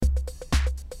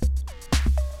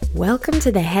Welcome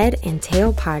to the Head and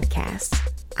Tail Podcast.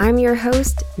 I'm your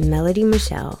host, Melody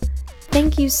Michelle.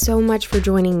 Thank you so much for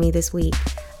joining me this week.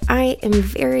 I am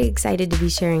very excited to be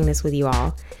sharing this with you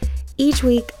all. Each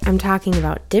week, I'm talking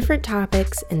about different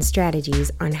topics and strategies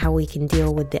on how we can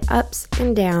deal with the ups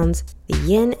and downs, the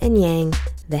yin and yang,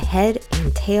 the head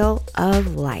and tail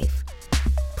of life.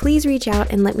 Please reach out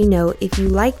and let me know if you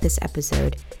like this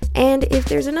episode and if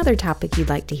there's another topic you'd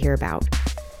like to hear about.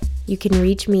 You can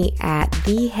reach me at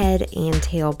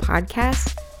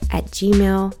theheadandtailpodcast at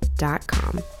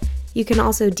gmail.com. You can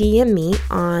also DM me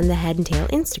on the Head and Tail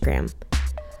Instagram.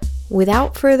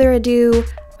 Without further ado,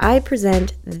 I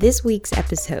present this week's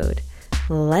episode.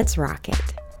 Let's rock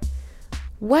it.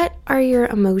 What are your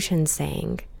emotions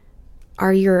saying?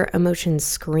 Are your emotions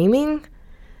screaming?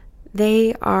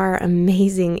 They are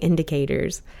amazing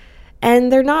indicators,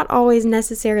 and they're not always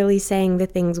necessarily saying the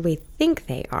things we think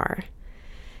they are.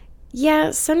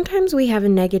 Yeah, sometimes we have a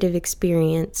negative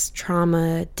experience,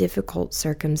 trauma, difficult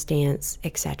circumstance,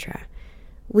 etc.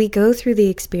 We go through the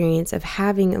experience of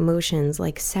having emotions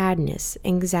like sadness,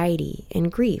 anxiety, and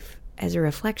grief as a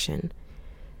reflection.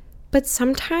 But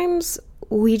sometimes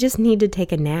we just need to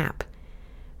take a nap.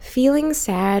 Feeling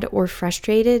sad or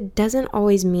frustrated doesn't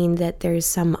always mean that there's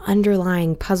some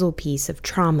underlying puzzle piece of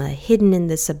trauma hidden in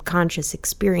the subconscious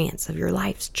experience of your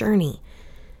life's journey.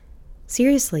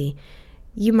 Seriously,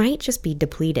 you might just be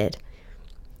depleted.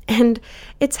 And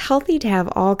it's healthy to have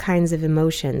all kinds of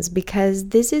emotions because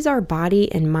this is our body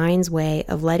and mind's way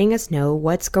of letting us know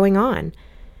what's going on.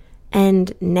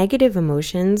 And negative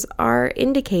emotions are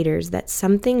indicators that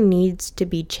something needs to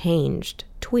be changed,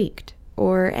 tweaked,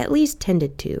 or at least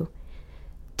tended to.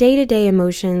 Day-to-day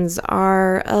emotions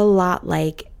are a lot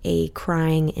like a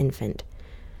crying infant.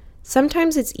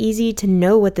 Sometimes it's easy to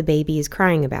know what the baby is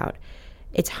crying about.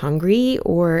 It's hungry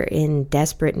or in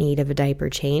desperate need of a diaper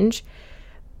change.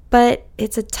 But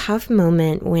it's a tough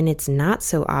moment when it's not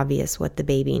so obvious what the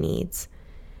baby needs.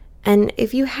 And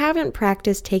if you haven't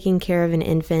practiced taking care of an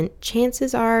infant,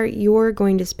 chances are you're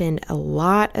going to spend a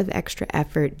lot of extra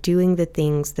effort doing the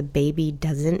things the baby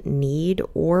doesn't need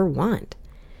or want.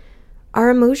 Our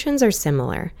emotions are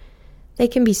similar. They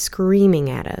can be screaming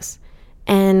at us,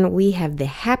 and we have the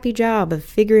happy job of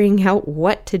figuring out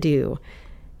what to do.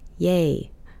 Yay.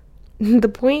 The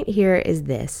point here is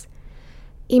this.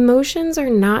 Emotions are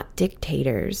not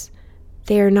dictators.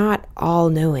 They are not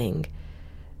all-knowing.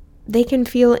 They can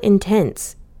feel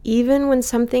intense, even when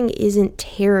something isn't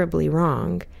terribly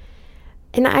wrong.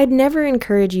 And I'd never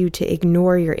encourage you to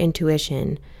ignore your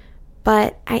intuition,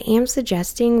 but I am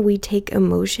suggesting we take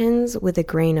emotions with a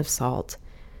grain of salt.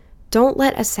 Don't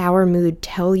let a sour mood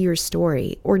tell your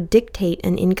story or dictate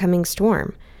an incoming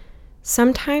storm.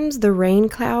 Sometimes the rain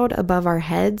cloud above our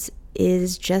heads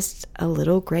is just a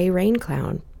little gray rain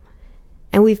cloud.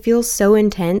 And we feel so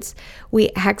intense,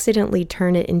 we accidentally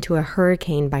turn it into a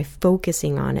hurricane by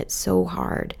focusing on it so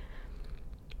hard.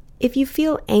 If you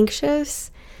feel anxious,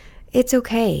 it's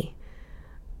okay.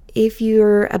 If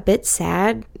you're a bit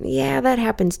sad, yeah, that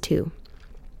happens too.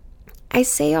 I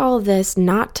say all of this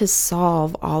not to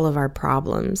solve all of our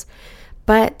problems,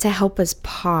 but to help us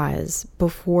pause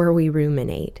before we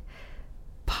ruminate.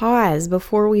 Pause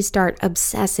before we start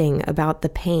obsessing about the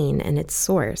pain and its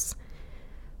source.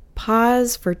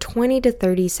 Pause for 20 to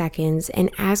 30 seconds and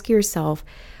ask yourself,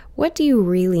 what do you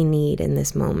really need in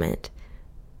this moment?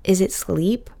 Is it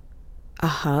sleep? A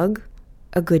hug?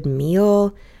 A good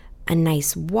meal? A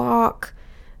nice walk?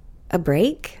 A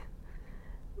break?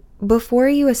 Before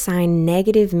you assign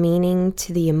negative meaning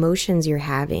to the emotions you're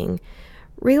having,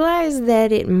 realize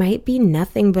that it might be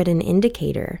nothing but an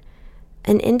indicator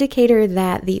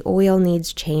that the oil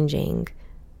needs changing,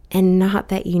 and not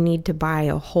that you need to buy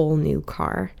a whole new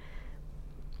car.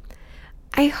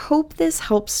 I hope this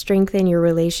helps strengthen your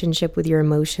relationship with your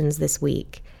emotions this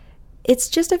week. It's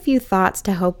just a few thoughts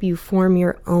to help you form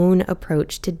your own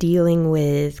approach to dealing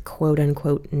with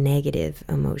quote-unquote negative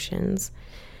emotions.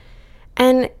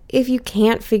 And if you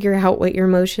can't figure out what your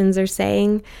emotions are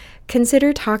saying,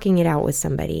 consider talking it out with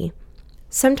somebody.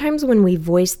 Sometimes when we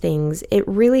voice things, it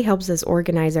really helps us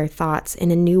organize our thoughts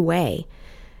in a new way,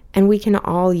 and we can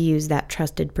all use that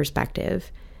trusted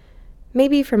perspective.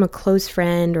 Maybe from a close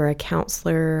friend or a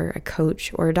counselor, a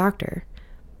coach, or a doctor.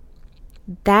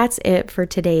 That's it for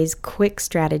today's quick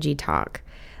strategy talk.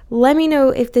 Let me know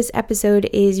if this episode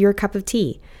is your cup of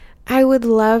tea. I would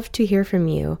love to hear from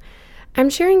you. I'm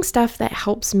sharing stuff that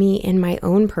helps me in my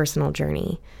own personal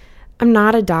journey. I'm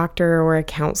not a doctor or a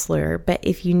counselor, but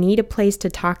if you need a place to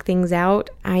talk things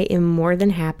out, I am more than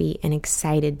happy and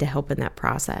excited to help in that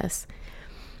process.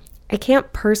 I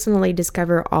can't personally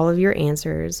discover all of your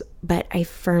answers, but I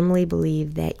firmly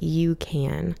believe that you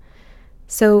can.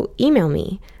 So email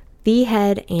me,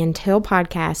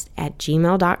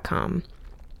 theheadandtailpodcast@gmail.com.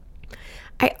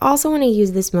 I also want to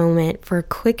use this moment for a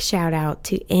quick shout out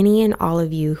to any and all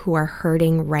of you who are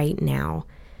hurting right now.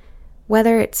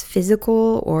 Whether it's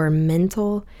physical or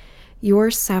mental,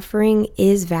 your suffering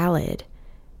is valid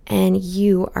and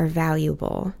you are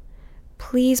valuable.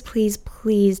 Please, please,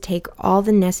 please take all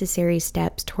the necessary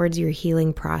steps towards your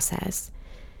healing process.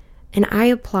 And I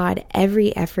applaud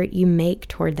every effort you make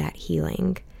toward that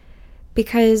healing.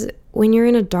 Because when you're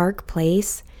in a dark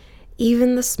place,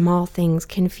 even the small things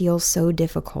can feel so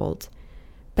difficult,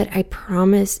 but I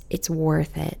promise it's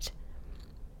worth it.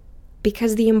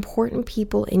 Because the important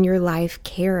people in your life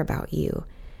care about you,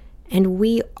 and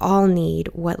we all need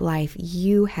what life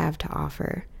you have to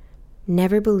offer.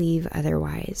 Never believe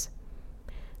otherwise.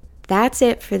 That's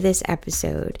it for this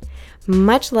episode.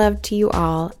 Much love to you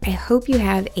all. I hope you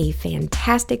have a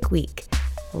fantastic week.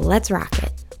 Let's rock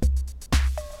it.